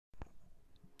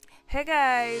Hey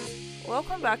guys,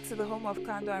 welcome back to the home of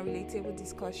candle and relatable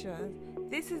discussions.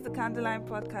 This is the Candleline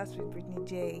Podcast with Britney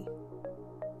J.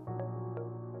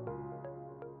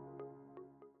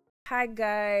 Hi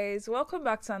guys, welcome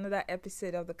back to another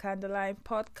episode of the Candleline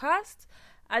Podcast.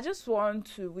 I just want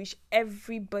to wish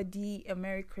everybody a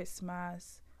Merry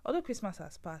Christmas. Although Christmas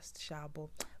has passed,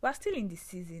 Shabo, we're still in the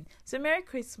season. So Merry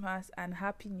Christmas and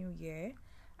Happy New Year.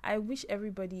 I wish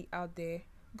everybody out there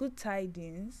good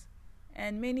tidings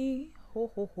and many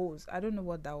ho-ho-hos. I don't know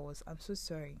what that was. I'm so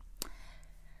sorry.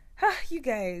 You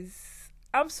guys,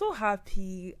 I'm so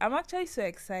happy. I'm actually so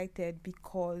excited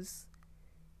because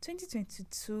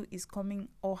 2022 is coming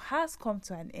or has come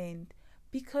to an end,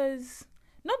 because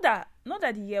not that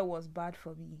the year was bad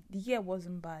for me. The year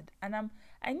wasn't bad. And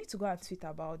I need to go and tweet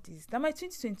about this. That my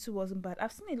 2022 wasn't bad.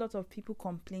 I've seen a lot of people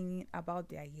complaining about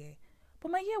their year.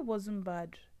 But my year wasn't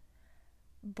bad.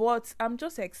 But I'm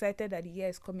just excited that the year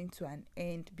is coming to an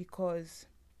end, because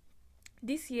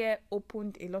this year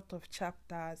opened a lot of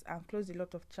chapters and closed a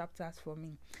lot of chapters for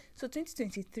me. So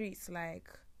 2023 is like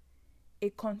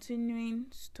a continuing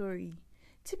story.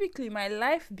 Typically, my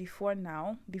life before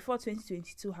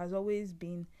 2022, has always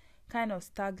been kind of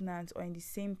stagnant or in the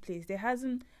same place. There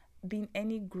hasn't been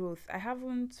any growth. I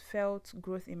haven't felt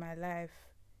growth in my life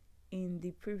in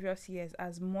the previous years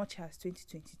as much as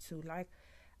 2022. Like,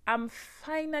 I'm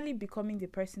finally becoming the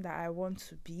person that I want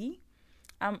to be.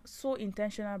 I'm so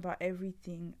intentional about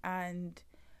everything and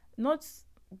not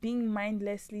being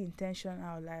mindlessly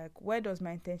intentional. Like, where does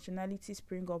my intentionality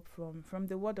spring up from? From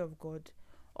the word of God.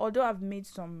 Although I've made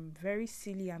some very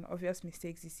silly and obvious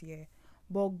mistakes this year,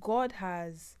 but God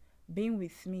has been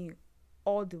with me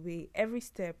all the way, every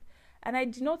step. And I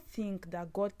did not think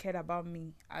that God cared about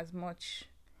me as much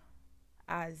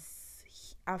as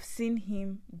I've seen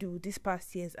him do this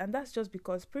past years. And that's just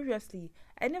because previously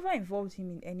I never involved him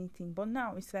in anything. But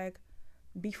now it's like,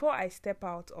 before I step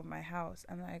out of my house,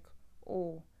 I'm like,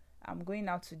 oh, I'm going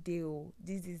out today, oh,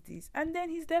 this. And then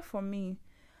he's there for me.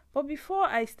 But before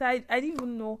I started, I didn't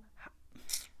even know.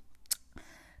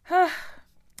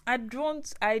 I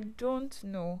don't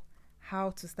know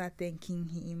how to start thanking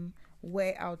him,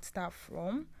 where I would start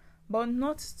from. But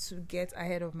not to get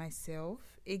ahead of myself.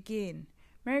 Again,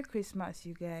 Merry Christmas,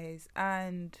 you guys.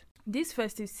 And this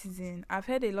festive season, I've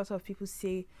heard a lot of people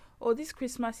say, oh, this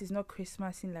Christmas is not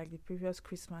Christmasing like the previous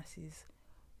Christmases.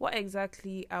 What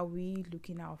exactly are we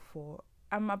looking out for?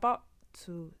 I'm about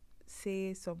to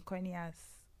say some corny ass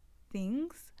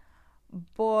things,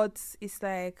 but it's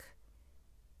like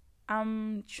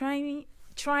I'm trying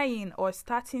or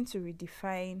starting to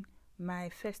redefine my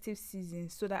festive season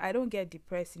so that I don't get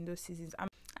depressed in those seasons.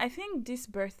 I think this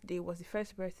birthday was the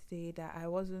first birthday that I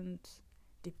wasn't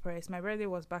depressed. My birthday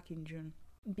was back in June.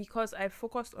 Because I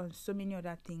focused on so many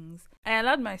other things, I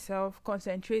allowed myself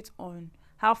concentrate on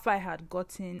how far I had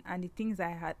gotten and the things I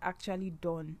had actually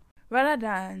done, rather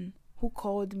than who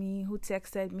called me, who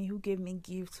texted me, who gave me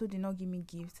gifts, who did not give me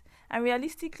gifts. And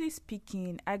realistically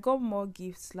speaking, I got more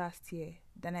gifts last year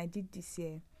than I did this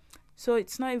year. So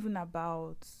it's not even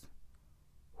about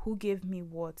who gave me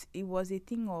what. It was a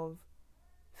thing of,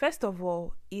 first of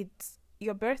all,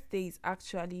 your birthday is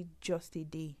actually just a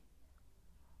day.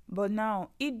 But now,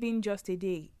 it being just a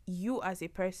day, you as a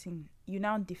person, you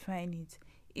now define it.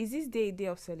 Is this day a day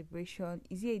of celebration?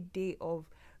 Is it a day of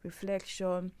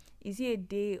reflection? Is it a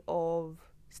day of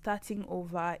starting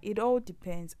over? It all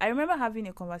depends. I remember having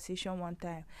a conversation one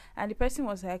time, and the person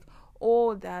was like,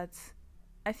 oh, that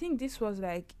I think this was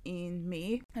like in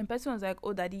May, and the person was like,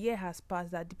 oh, that the year has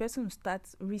passed, that the person will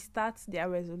restart their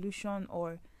resolution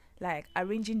or like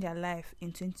arranging their life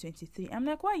in 2023. I'm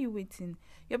like, why are you waiting?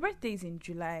 Your birthday is in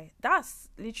July. That's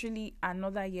literally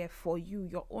another year for you,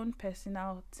 your own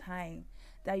personal time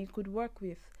that you could work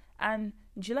with. And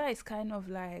July is kind of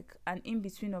like an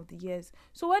in-between of the years.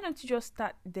 So why don't you just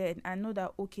start then and know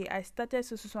that, okay, I started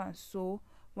so and so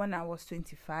when I was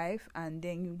 25, and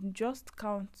then you just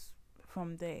count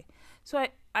from there. So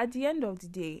at the end of the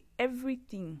day,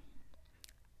 everything,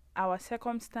 our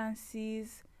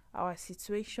circumstances, our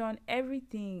situation,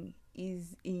 everything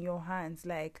is in your hands.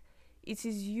 Like, it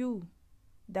is you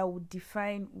that will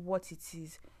define what it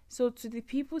is. So to the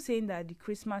people saying that the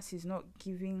Christmas is not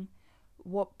giving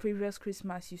what previous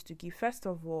Christmas used to give, first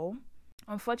of all,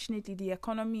 unfortunately, the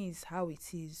economy is how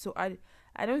it is. So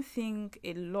I don't think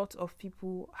a lot of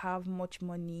people have much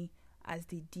money as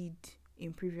they did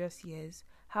in previous years.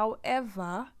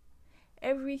 However,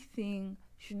 everything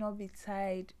should not be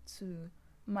tied to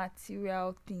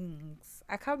material things.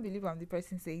 I can't believe I'm the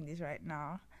person saying this right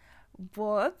now.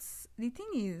 But the thing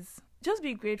is, just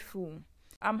be grateful.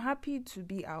 I'm happy to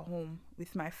be at home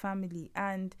with my family.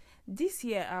 And this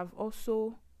year I've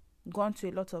also gone to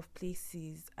a lot of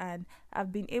places, and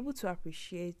I've been able to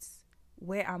appreciate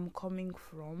where I'm coming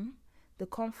from, the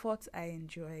comfort I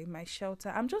enjoy, my shelter.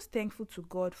 I'm just thankful to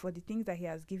God for the things that He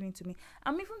has given to me.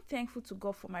 I'm even thankful to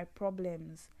God for my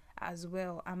problems as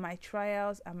well, and my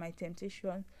trials and my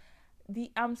temptations.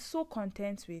 I'm so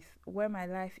content with where my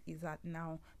life is at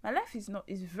now. My life is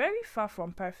very far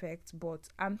from perfect, but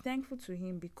I'm thankful to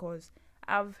Him because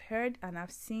I've heard and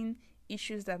I've seen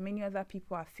issues that many other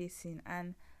people are facing,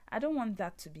 and I don't want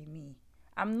that to be me.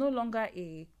 I'm no longer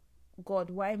a God,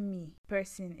 why me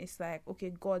person. It's like,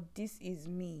 okay, God, this is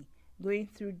me going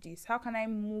through this. How can I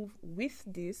move with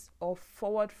this or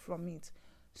forward from it?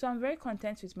 So I'm very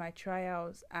content with my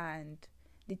trials and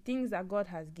the things that God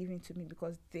has given to me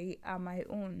because they are my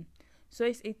own. So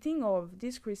it's a thing of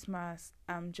this Christmas,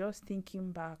 I'm just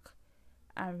thinking back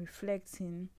and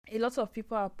reflecting. A lot of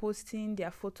people are posting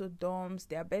their photo dumps,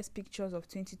 their best pictures of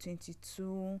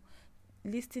 2022,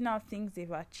 listing out things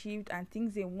they've achieved and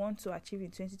things they want to achieve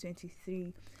in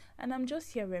 2023. And I'm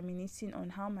just here reminiscing on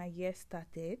how my year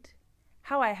started,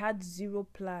 how I had zero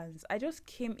plans. I just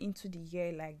came into the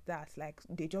year like that. Like,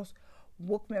 they just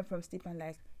woke me up from sleep and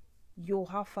like, yo,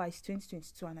 how far is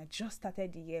 2022? And I just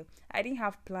started the year. I didn't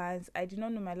have plans. I did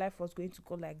not know my life was going to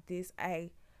go like this.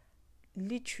 I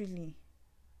literally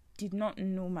did not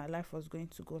know my life was going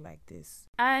to go like this.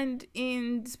 And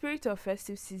in the spirit of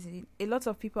festive season, a lot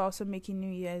of people are also making New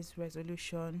Year's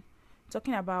resolution,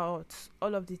 talking about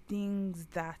all of the things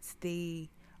that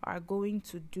they are going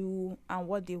to do and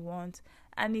what they want.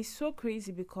 And it's so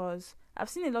crazy because I've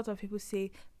seen a lot of people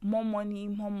say more money,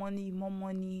 more money, more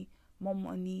money, more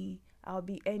money. I'll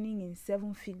be earning in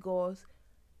 7 figures.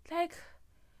 Like,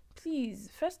 please,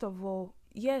 first of all,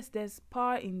 yes, there's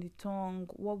power in the tongue.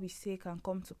 What we say can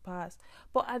come to pass.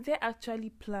 But are there actually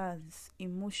plans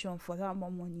in motion for that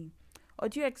more money? Or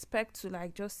do you expect to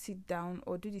like just sit down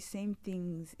or do the same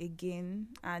things again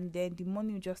and then the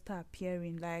money will just start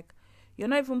appearing? Like, you're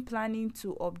not even planning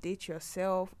to update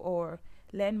yourself or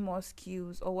learn more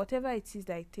skills or whatever it is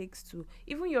that it takes to,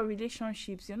 even your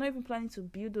relationships, you're not even planning to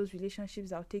build those relationships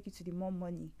that will take you to the more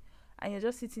money, and you're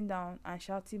just sitting down and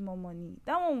shouting more money.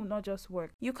 That one will not just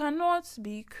work. You cannot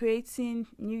be creating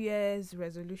New Year's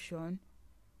resolution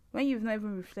when you've not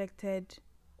even reflected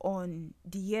on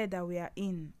the year that we are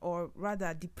in, or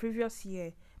rather the previous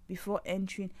year before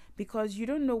entering, because you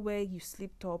don't know where you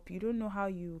slipped up. You don't know how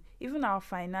you, even our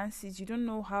finances, you don't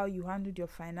know how you handled your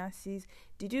finances.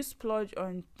 Did you splurge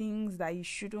on things that you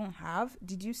shouldn't have?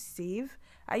 Did you save?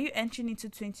 Are you entering into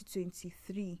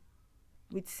 2023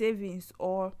 with savings,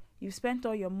 or you spent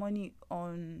all your money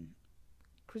on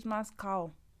Christmas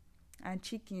cow and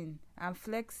chicken and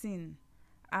flexing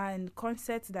and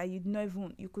concerts that you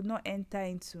could not enter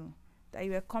into, that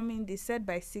you were coming, they said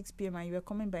by 6 p.m. and you were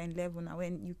coming by 11, and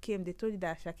when you came they told you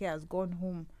that Shake has gone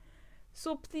home.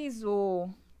 So please,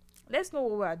 let's know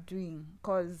what we are doing,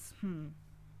 because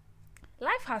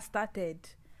life has started.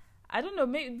 I don't know,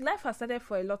 maybe life has started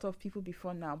for a lot of people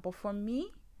before now, but for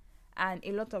me and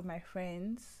a lot of my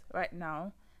friends right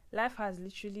now, life has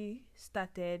literally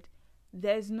started.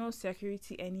 There's no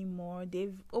security anymore.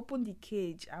 They've opened the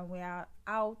cage and we are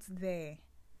out there.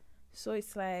 So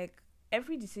it's like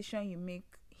every decision you make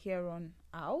here on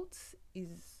out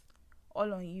is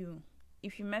all on you.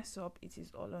 If you mess up, it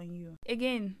is all on you.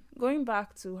 Again, going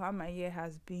back to how my year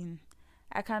has been,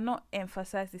 I cannot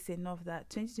emphasize this enough that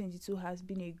 2022 has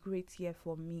been a great year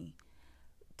for me.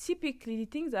 Typically, the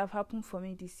things that have happened for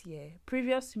me this year,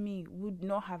 previous me would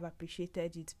not have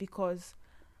appreciated it, because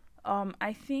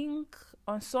I think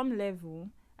on some level,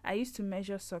 I used to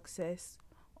measure success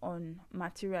on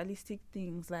materialistic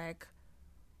things like,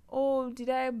 oh, did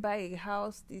I buy a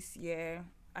house this year?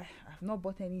 I've not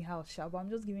bought any house, but I'm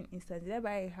just giving instance. Did I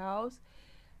buy a house?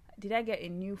 Did I get a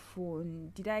new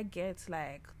phone? Did I get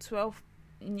like 12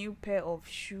 new pair of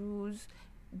shoes?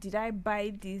 Did I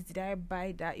buy this? Did I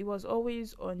buy that? It was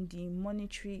always on the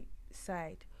monetary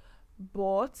side.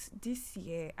 But this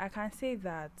year, I can say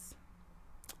that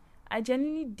I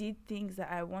genuinely did things that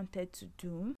I wanted to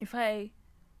do. If I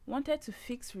wanted to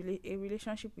fix a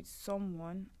relationship with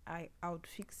someone, I would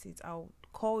fix it. I would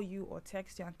call you or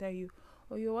text you and tell you,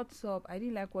 oh, yo, what's up? I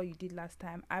didn't like what you did last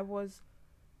time. I was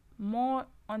more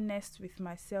honest with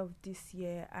myself this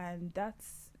year, and that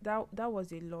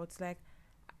was a lot. Like,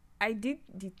 I did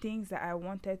the things that I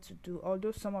wanted to do,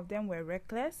 although some of them were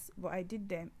reckless, but I did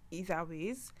them either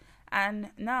ways.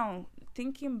 And now,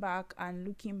 thinking back and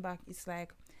looking back, it's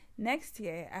like, next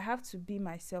year, I have to be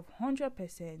myself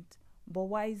 100%, but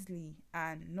wisely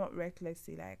and not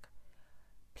recklessly. Like,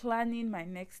 planning my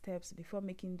next steps before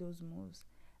making those moves,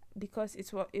 because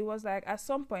it was like at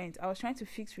some point I was trying to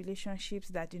fix relationships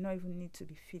that did not even need to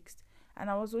be fixed, and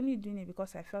I was only doing it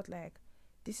because I felt like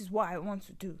this is what I want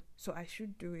to do, so I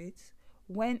should do it,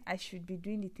 when I should be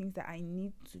doing the things that I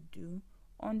need to do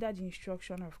under the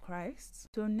instruction of Christ.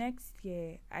 So next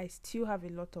year I still have a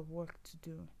lot of work to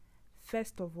do.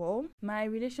 First of all, my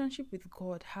relationship with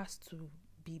God has to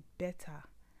be better.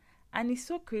 And it's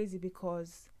so crazy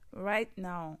because right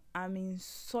now I'm in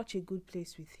such a good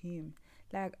place with him.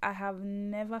 Like, I have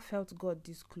never felt God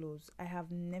this close. I have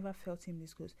never felt him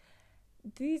this close.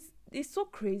 This is so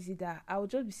crazy that I will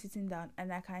just be sitting down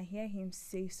and I can hear him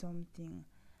say something.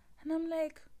 And I'm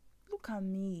like, look at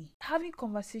me having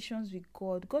conversations with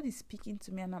God. God is speaking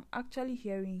to me and I'm actually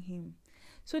hearing him.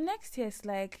 So next year it's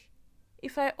like,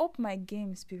 if I up my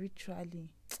game spiritually,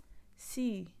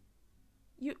 see,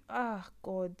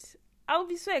 God, I'll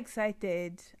be so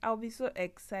excited. I'll be so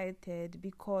excited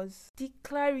because the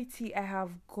clarity I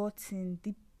have gotten,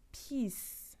 the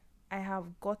peace I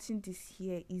have gotten this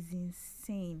year is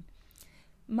insane.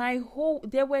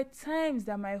 There were times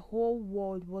that my whole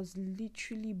world was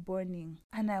literally burning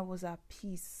and I was at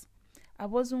peace. I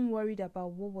wasn't worried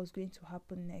about what was going to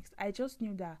happen next. I just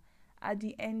knew that at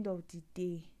the end of the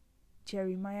day,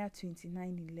 Jeremiah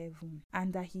 29:11,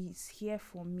 and that he is here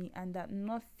for me, and that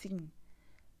nothing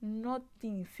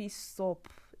fits up.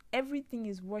 Everything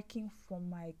is working for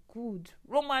my good.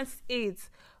 Romans 8.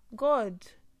 God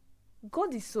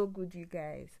is so good, you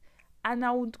guys.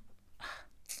 And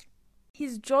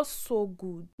he's just so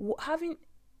good. Having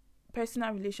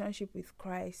personal relationship with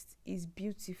Christ is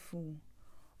beautiful.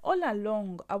 All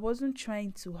along, I wasn't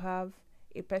trying to have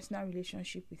a personal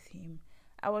relationship with him.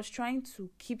 I was trying to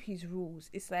keep his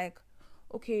rules. It's like,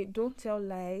 okay, don't tell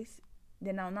lies,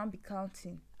 then I'll not be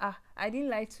counting. I didn't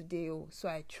lie today, so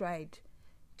I tried.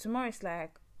 Tomorrow it's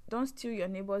like, don't steal your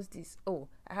neighbor's this.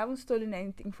 I haven't stolen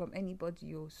anything from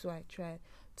anybody, so I tried.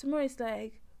 Tomorrow it's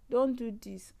like, don't do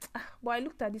this. But I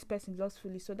looked at this person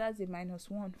lustfully, so that's a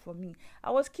 -1 for me. I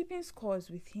was keeping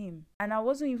scores with him, and I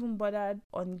wasn't even bothered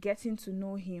on getting to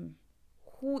know him.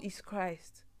 Who is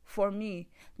Christ for me?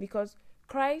 Because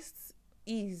Christ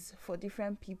is for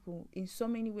different people in so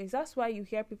many ways. That's why you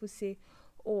hear people say,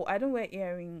 I don't wear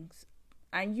earrings,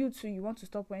 and you too, you want to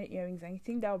stop wearing earrings and you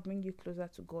think that will bring you closer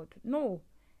to God. No,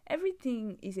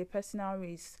 everything is a personal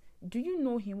race. Do you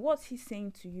know him? What's he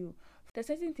saying to you? There's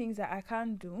certain things that I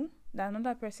can't do that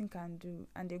another person can do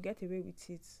and they'll get away with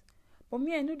it. But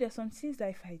me, I know there's some things that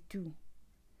if I do,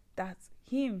 that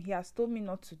he has told me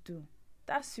not to do,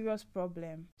 that's a serious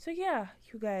problem. So yeah,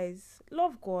 you guys,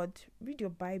 love God, read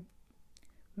your Bible.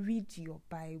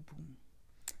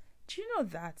 Do you know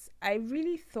that I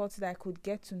really thought that I could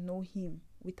get to know him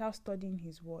without studying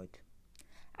his word?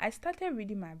 I started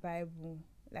reading my Bible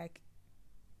like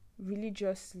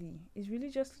religiously. Is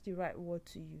religiously the right word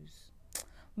to use?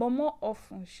 But more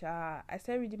often, I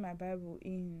started reading my Bible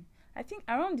in, I think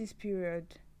around this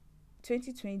period,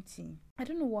 2020. I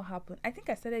don't know what happened. I think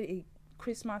I started a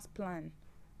Christmas plan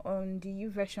on the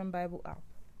YouVersion Bible app.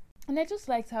 And I just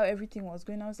liked how everything was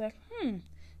going. I was like,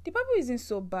 the Bible isn't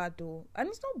so bad though, and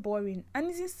it's not boring, and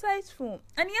it's insightful,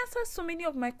 and it answers so many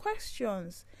of my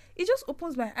questions. It just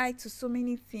opens my eye to so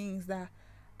many things that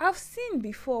I've seen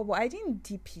before, but I didn't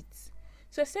deep it.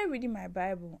 So I started reading my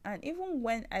Bible, and even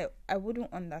when I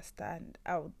wouldn't understand,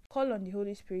 I would call on the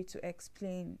Holy Spirit to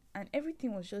explain, and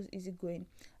everything was just easy going.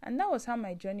 And that was how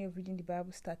my journey of reading the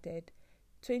Bible started.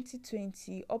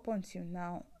 2020 up until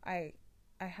now, I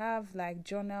have like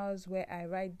journals where I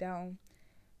write down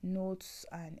notes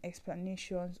and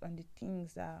explanations on the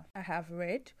things that I have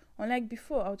read. Unlike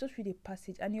before, I'll just read a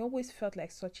passage and it always felt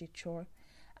like such a chore.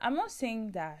 I'm not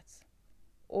saying that,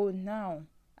 now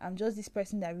I'm just this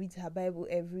person that reads her Bible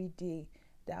every day,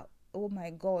 that, oh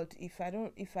my God, if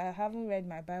I haven't read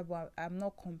my Bible, I'm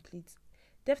not complete.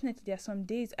 Definitely, there are some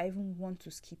days I even want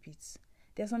to skip it.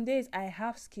 There are some days I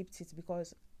have skipped it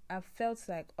because I felt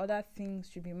like other things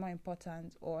should be more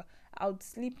important, or I would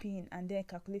sleep in and then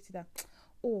calculate that,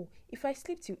 if I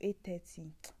sleep till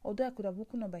 8:30, although I could have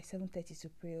woken up by 7:30 to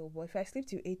pray, but if I sleep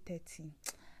till 8:30,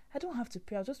 I don't have to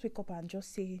pray. I'll just wake up and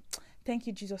just say, thank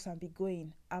you, Jesus, and be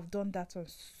going. I've done that on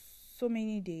so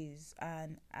many days,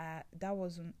 and that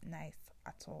wasn't nice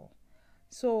at all.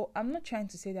 So I'm not trying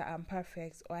to say that I'm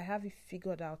perfect or I have it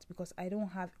figured out, because I don't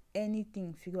have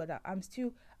anything figured out. I'm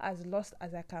still as lost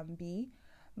as I can be.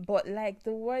 But like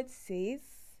the word says,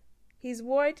 his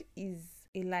word is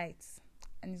a light,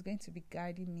 and it's going to be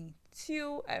guiding me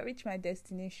till I reach my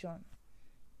destination.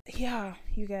 Yeah,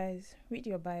 you guys, read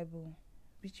your Bible.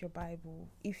 Read your Bible.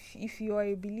 If you are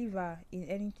a believer in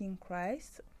anything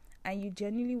Christ, and you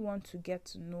genuinely want to get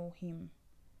to know him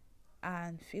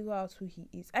and figure out who he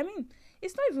is. I mean,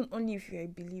 it's not even only if you're a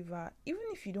believer, even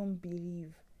if you don't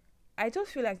believe. I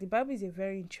just feel like the Bible is a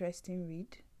very interesting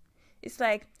read. It's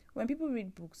like when people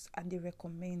read books and they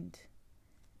recommend,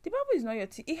 the Bible is not your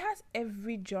thing. It has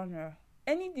every genre.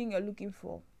 Anything you're looking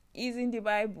for is in the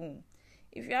Bible.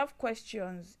 If you have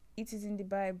questions, it is in the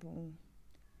Bible.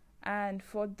 And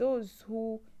for those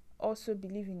who also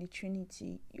believe in the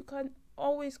Trinity, you can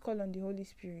always call on the Holy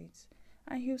Spirit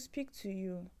and he'll speak to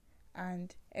you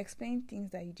and explain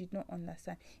things that you did not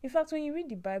understand. In fact, when you read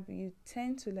the Bible, you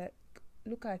tend to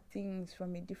look at things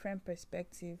from a different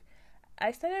perspective.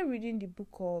 I started reading the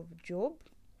book of Job.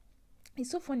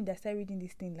 It's so funny that I started reading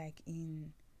this thing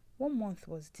in what month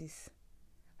was this?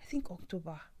 I think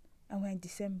October, and we're in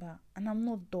December, and I'm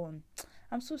not done.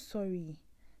 I'm so sorry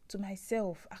to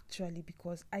myself actually,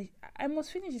 because I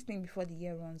must finish this thing before the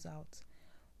year runs out.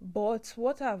 But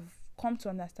what I've come to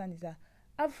understand is that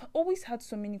I've always had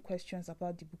so many questions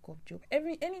about the book of Job.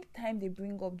 Any time they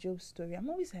bring up Job's story, I'm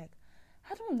always like,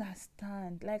 I don't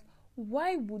understand. Like,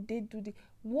 why would they do this?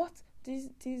 What? This.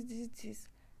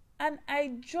 And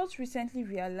I just recently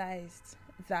realized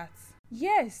that,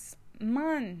 yes,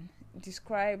 man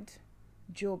described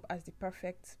Job as the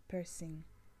perfect person.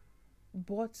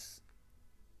 But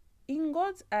in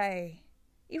God's eye,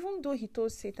 even though he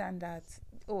told Satan that,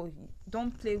 oh,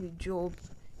 don't play with Job,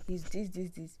 he's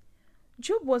this,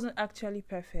 Job wasn't actually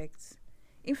perfect.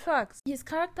 In fact, his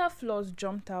character flaws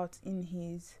jumped out in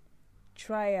his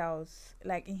trials,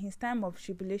 like in his time of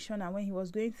tribulation and when he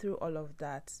was going through all of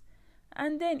that.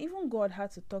 And then even God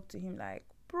had to talk to him like,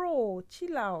 bro,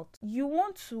 chill out. You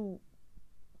want to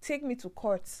take me to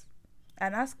court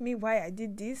and ask me why I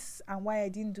did this and why I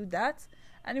didn't do that?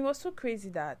 And it was so crazy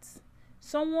that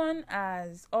someone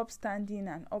as upstanding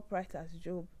and upright as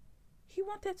Job, he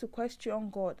wanted to question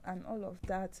God and all of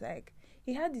that. Like,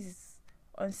 he had these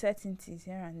uncertainties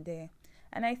here and there.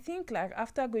 And I think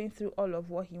after going through all of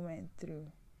what he went through,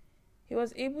 he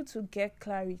was able to get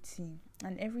clarity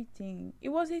and everything. It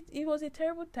was a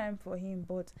terrible time for him,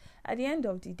 but at the end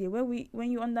of the day,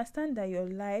 when you understand that your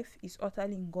life is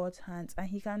utterly in God's hands and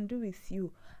he can do with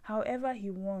you however he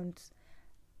wants,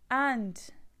 and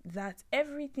that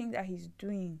everything that he's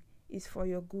doing is for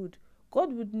your good,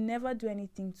 God would never do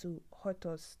anything to hurt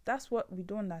us. That's what we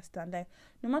don't understand. Like,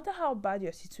 no matter how bad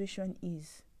your situation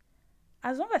is,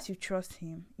 as long as you trust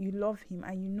him, you love him,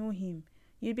 and you know him,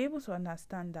 you'll be able to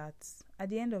understand that at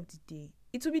the end of the day,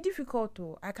 it will be difficult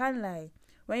though. I can't lie.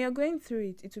 When you're going through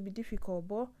it, it will be difficult,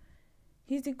 but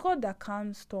he's the God that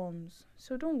calms storms.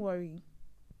 So don't worry.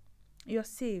 You're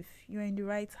safe. You're in the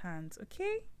right hands,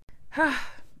 okay?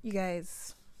 You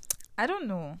guys, I don't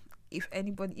know if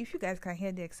you guys can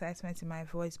hear the excitement in my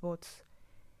voice, but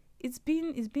it's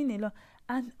been a lot.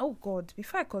 And oh God,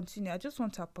 before I continue, I just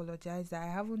want to apologize that I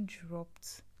haven't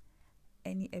dropped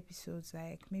any episodes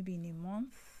maybe in a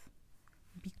month,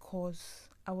 because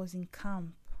I was in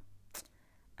camp.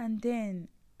 And then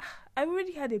I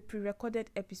already had a pre-recorded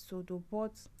episode,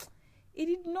 but it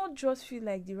did not just feel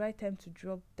like the right time to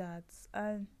drop that.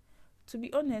 And to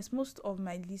be honest, most of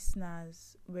my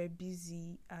listeners were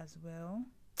busy as well.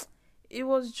 It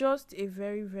was just a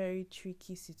very, very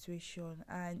tricky situation.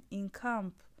 And in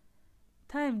camp,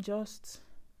 time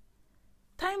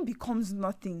becomes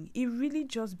nothing. It really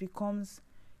just becomes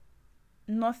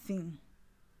nothing.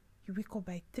 You wake up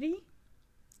by 3,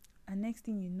 and next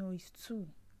thing you know is 2.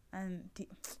 And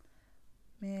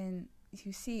man,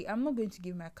 you see, I'm not going to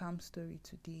give my camp story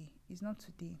today. It's not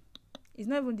today. It's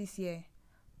not even this year.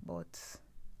 But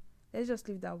let's just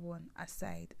leave that one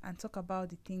aside and talk about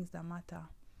the things that matter.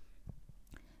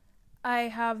 I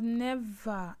have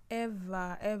never,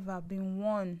 ever been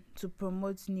one to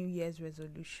promote New Year's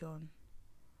resolution.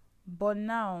 But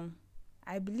now,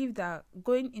 I believe that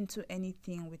going into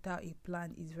anything without a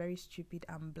plan is very stupid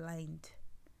and blind.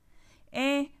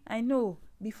 I know,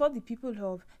 before the people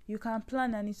of, you can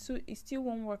plan and it still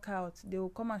won't work out, they will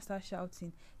come and start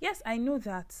shouting. Yes, I know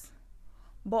that.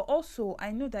 But also,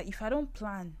 I know that if I don't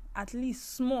plan, at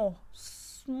least small,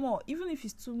 even if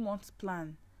it's 2 months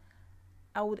plan,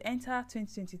 I would enter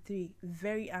 2023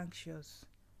 very anxious.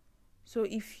 So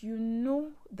if you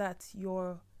know that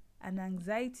you're an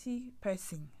anxiety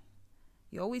person,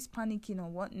 you're always panicking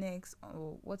on what next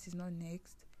or what is not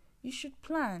next, you should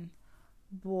plan.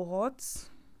 But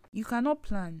you cannot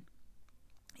plan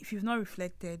if you've not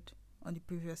reflected on the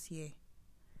previous year.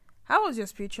 How was your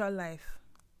spiritual life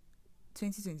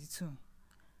 2022?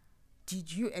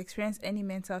 Did you experience any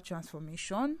mental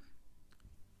transformation?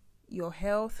 Your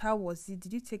health, how was it?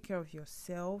 Did you take care of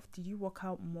yourself? Did you work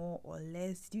out more or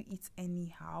less? Did you eat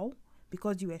anyhow?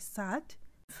 because you were sad.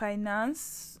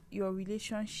 Finance, your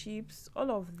relationships, all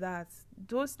of that,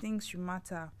 those things should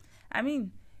matter. I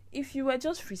mean, if you were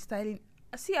just freestyling,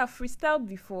 see, I've freestyled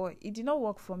before, it did not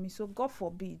work for me, so God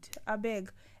forbid, I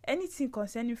beg, anything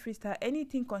concerning freestyle,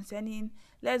 anything concerning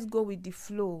let's go with the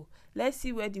flow, let's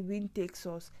see where the wind takes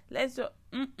us, let's just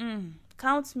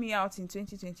count me out in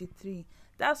 2023.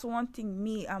 That's one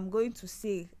thing I'm going to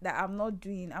say that I'm not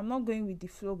doing. I'm not going with the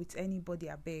flow with anybody,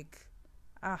 I beg.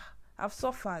 I've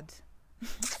suffered.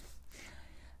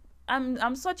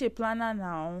 I'm such a planner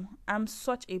now. I'm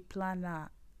such a planner.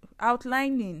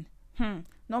 Outlining.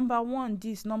 Number 1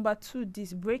 this, number 2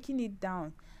 this, breaking it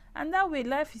down. And that way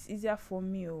life is easier for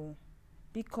me,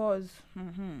 because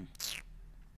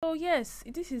so yes,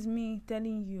 this is me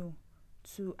telling you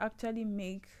to actually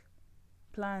make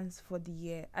plans for the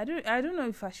year. I don't know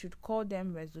if I should call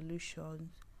them resolutions,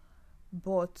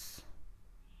 but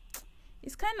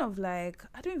it's kind of like,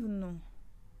 I don't even know.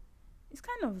 It's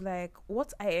kind of like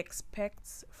what I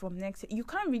expect from next year. You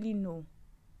can't really know.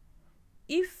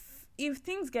 If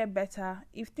things get better,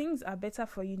 if things are better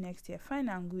for you next year, fine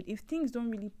and good. If things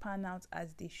don't really pan out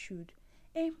as they should,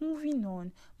 moving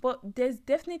on. But there's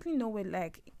definitely no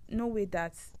way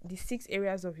that the 6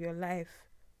 areas of your life,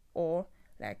 or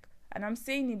like, and I'm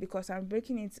saying it because I'm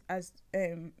breaking it as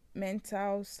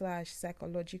mental /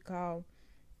 psychological,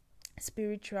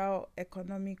 spiritual,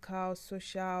 economical,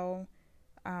 social,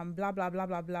 blah blah blah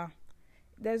blah blah.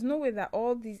 There's no way that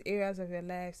all these areas of your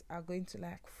lives are going to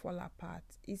like fall apart.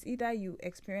 It's either you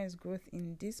experience growth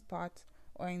in this part,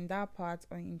 or in that part,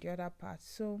 or in the other part.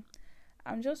 So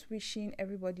I'm just wishing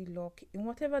everybody luck in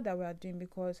whatever that we are doing,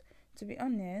 because to be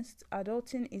honest,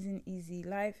 adulting isn't easy,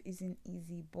 life isn't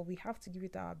easy, but we have to give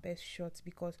it our best shot,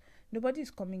 because nobody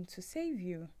is coming to save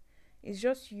you. It's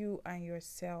just you and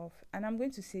yourself. And I'm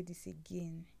going to say this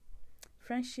again.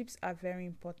 Friendships are very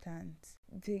important.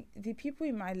 The people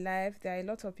in my life, there are a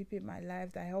lot of people in my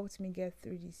life that helped me get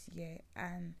through this year,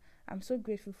 and I'm so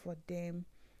grateful for them.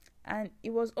 And it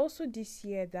was also this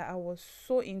year that I was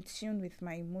so in tune with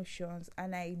my emotions,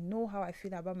 and I know how I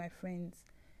feel about my friends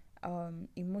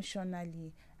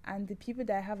emotionally, and the people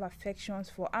that I have affections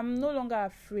for. I'm no longer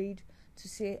afraid to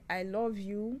say I love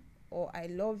you, or I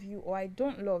love you, or I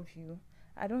don't love you.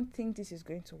 I don't think this is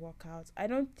going to work out. I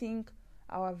don't think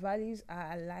our values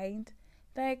are aligned.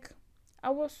 Like, I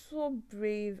was so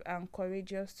brave and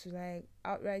courageous to like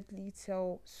outrightly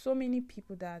tell so many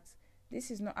people that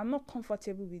I'm not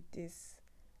comfortable with this,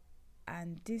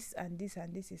 and this and this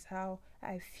and this is how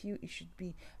I feel it should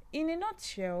be. In a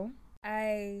nutshell,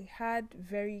 I had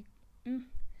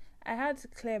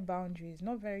clear boundaries,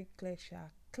 not very clear,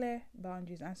 clear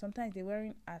boundaries, and sometimes they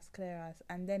weren't as clear as,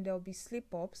 and then there'll be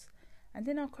slip-ups, and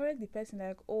then I'll correct the person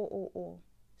like, oh,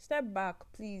 step back,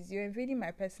 please, you're invading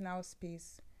my personal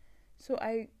space. So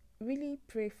I really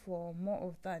pray for more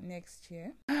of that next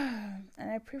year.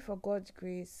 And I pray for God's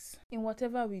grace in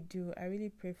whatever we do. I really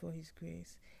pray for His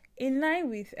grace. In line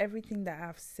with everything that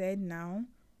I've said now,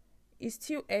 it's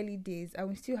still early days. I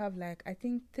will still have like, I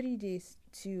think 3 days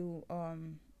to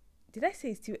did I say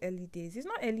it's still early days? It's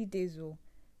not early days though.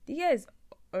 The year is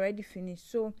already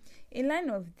finished. So in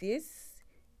line of this,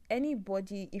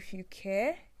 anybody, if you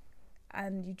care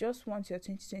and you just want your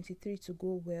 2023 to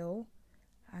go well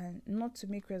and not to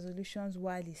make resolutions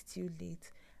while it's still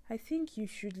late, I think you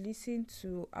should listen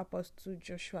to Apostle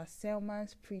Joshua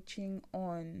Selman's preaching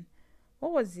on,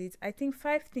 what was it? I think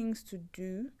 5 things to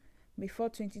do before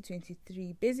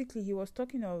 2023. Basically, he was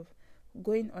talking of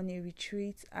going on a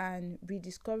retreat and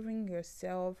rediscovering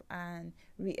yourself and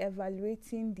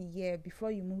reevaluating the year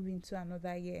before you move into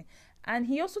another year. And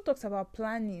he also talks about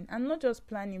planning, and not just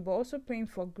planning, but also praying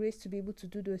for grace to be able to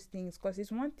do those things, because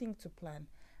it's one thing to plan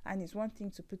and it's one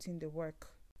thing to put in the work.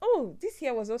 Oh, this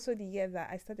year was also the year that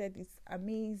I started this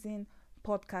amazing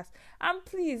podcast. And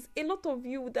please, a lot of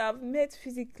you that I've met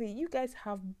physically, you guys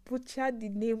have butchered the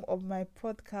name of my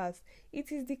podcast.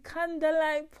 It is the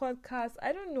Candlelight Podcast.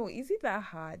 I don't know, is it that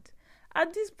hard?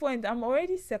 At this point, I'm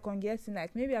already second guessing,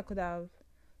 like maybe I could have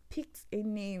picked a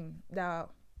name that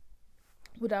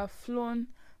would have flown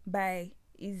by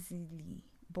easily,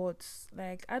 but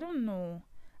like, I don't know,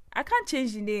 I can't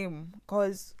change the name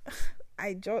because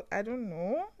I don't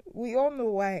know, we all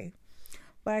know why,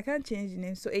 but I can't change the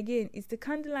name. So again, it's the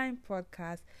Candlelight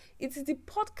Podcast. It is the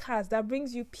podcast that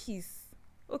brings you peace,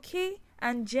 okay,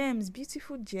 and gems,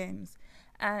 beautiful gems.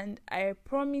 And I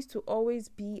promise to always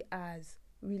be as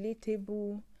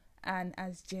relatable and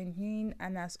as genuine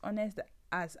and as honest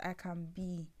as I can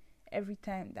be every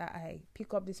time that I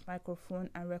pick up this microphone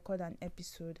and record an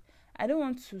episode. I don't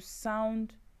want to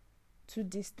sound too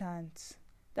distant.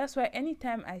 That's why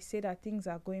anytime I say that things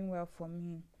are going well for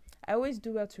me, I always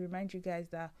do well to remind you guys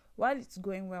that while it's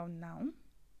going well now,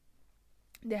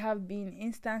 there have been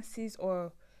instances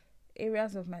or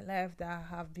areas of my life that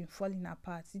have been falling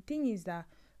apart. The thing is that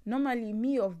normally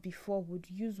me of before would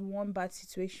use one bad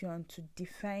situation to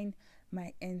define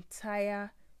my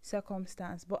entire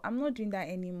circumstance, but I'm not doing that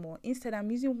anymore. Instead,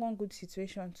 I'm using one good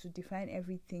situation to define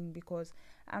everything, because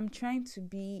I'm trying to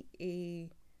be a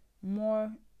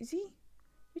more,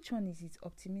 which one is it,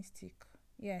 optimistic?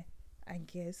 Yeah, I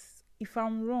guess. If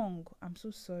I'm wrong, I'm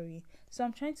so sorry. So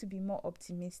I'm trying to be more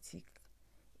optimistic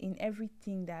in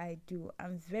everything that I do.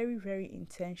 I'm very, very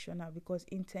intentional, because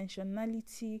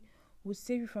intentionality will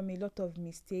save you from a lot of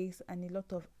mistakes and a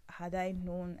lot of had I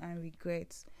known and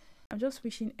regrets. I'm just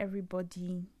wishing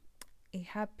everybody a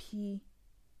happy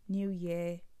new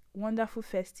year, wonderful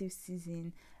festive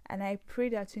season, and I pray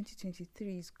that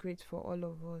 2023 is great for all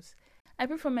of us. I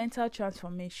pray for mental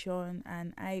transformation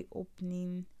and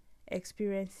eye-opening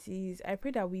experiences. I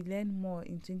pray that we learn more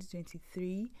in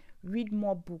 2023, read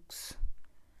more books,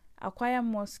 acquire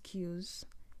more skills,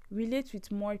 relate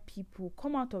with more people,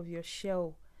 come out of your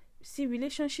shell. See,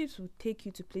 relationships will take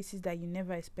you to places that you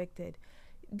never expected.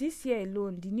 This year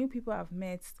alone, the new people I've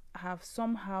met have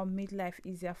somehow made life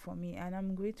easier for me, and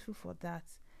I'm grateful for that.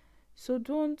 So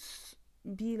don't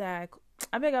be like,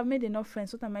 I beg, I've made enough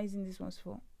friends. What am I using these ones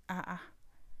for?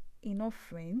 Enough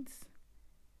friends.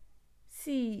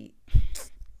 See,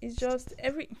 it's just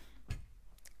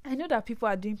I know that people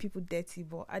are doing people dirty,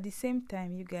 but at the same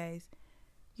time, you guys,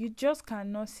 you just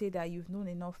cannot say that you've known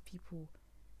enough people.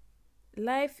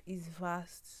 Life is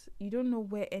vast. You don't know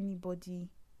where anybody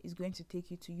is going to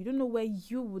take you to. You don't know where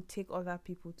you would take other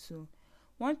people to.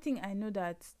 One thing I know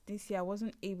that this year I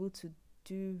wasn't able to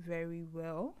do very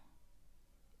well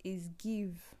is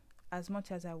give as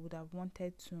much as I would have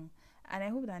wanted to. And I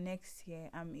hope that next year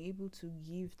I'm able to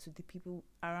give to the people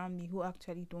around me who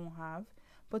actually don't have.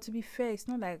 But to be fair, it's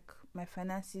not like my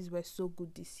finances were so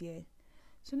good this year.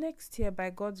 So next year, by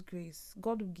God's grace,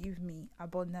 God will give me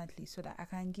abundantly so that I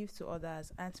can give to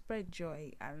others and spread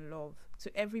joy and love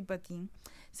to everybody.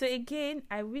 So again,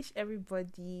 I wish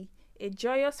everybody a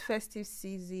joyous festive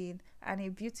season and a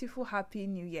beautiful, happy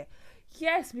new year.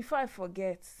 Yes, before I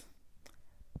forget,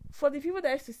 for the people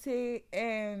that used to say,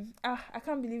 I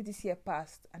can't believe this year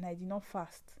passed and I did not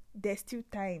fast, there's still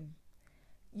time.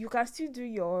 You can still do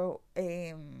your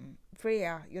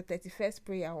prayer, your 31st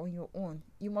prayer on your own.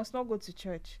 You must not go to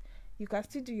church. You can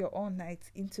still do your own night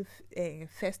into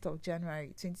 1st of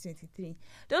January 2023.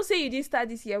 Don't say you didn't start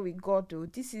this year with God though.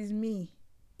 This is me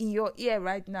in your ear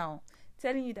right now,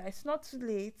 telling you that it's not too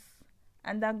late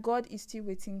and that God is still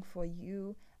waiting for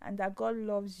you and that God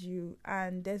loves you,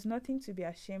 and there's nothing to be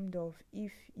ashamed of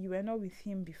if you were not with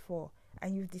him before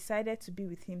and you've decided to be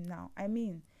with him now. I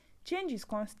mean, change is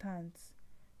constant.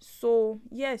 So,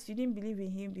 yes, you didn't believe in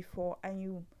him before and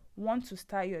you want to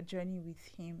start your journey with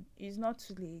him. It's not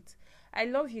too late. I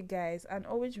love you guys, and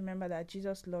always remember that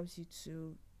Jesus loves you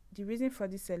too. The reason for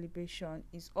this celebration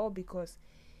is all because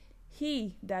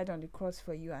he died on the cross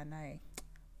for you and I.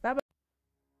 Bye-bye.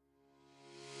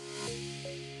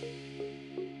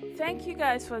 Thank you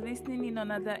guys for listening in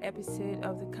on another episode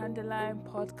of the Candlelight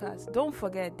Podcast. Don't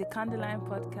forget the Candlelight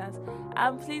Podcast.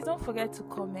 And please don't forget to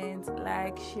comment,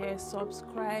 like, share,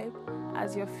 subscribe,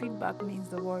 as your feedback means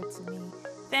the world to me.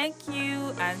 Thank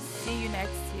you and see you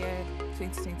next year,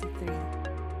 2023.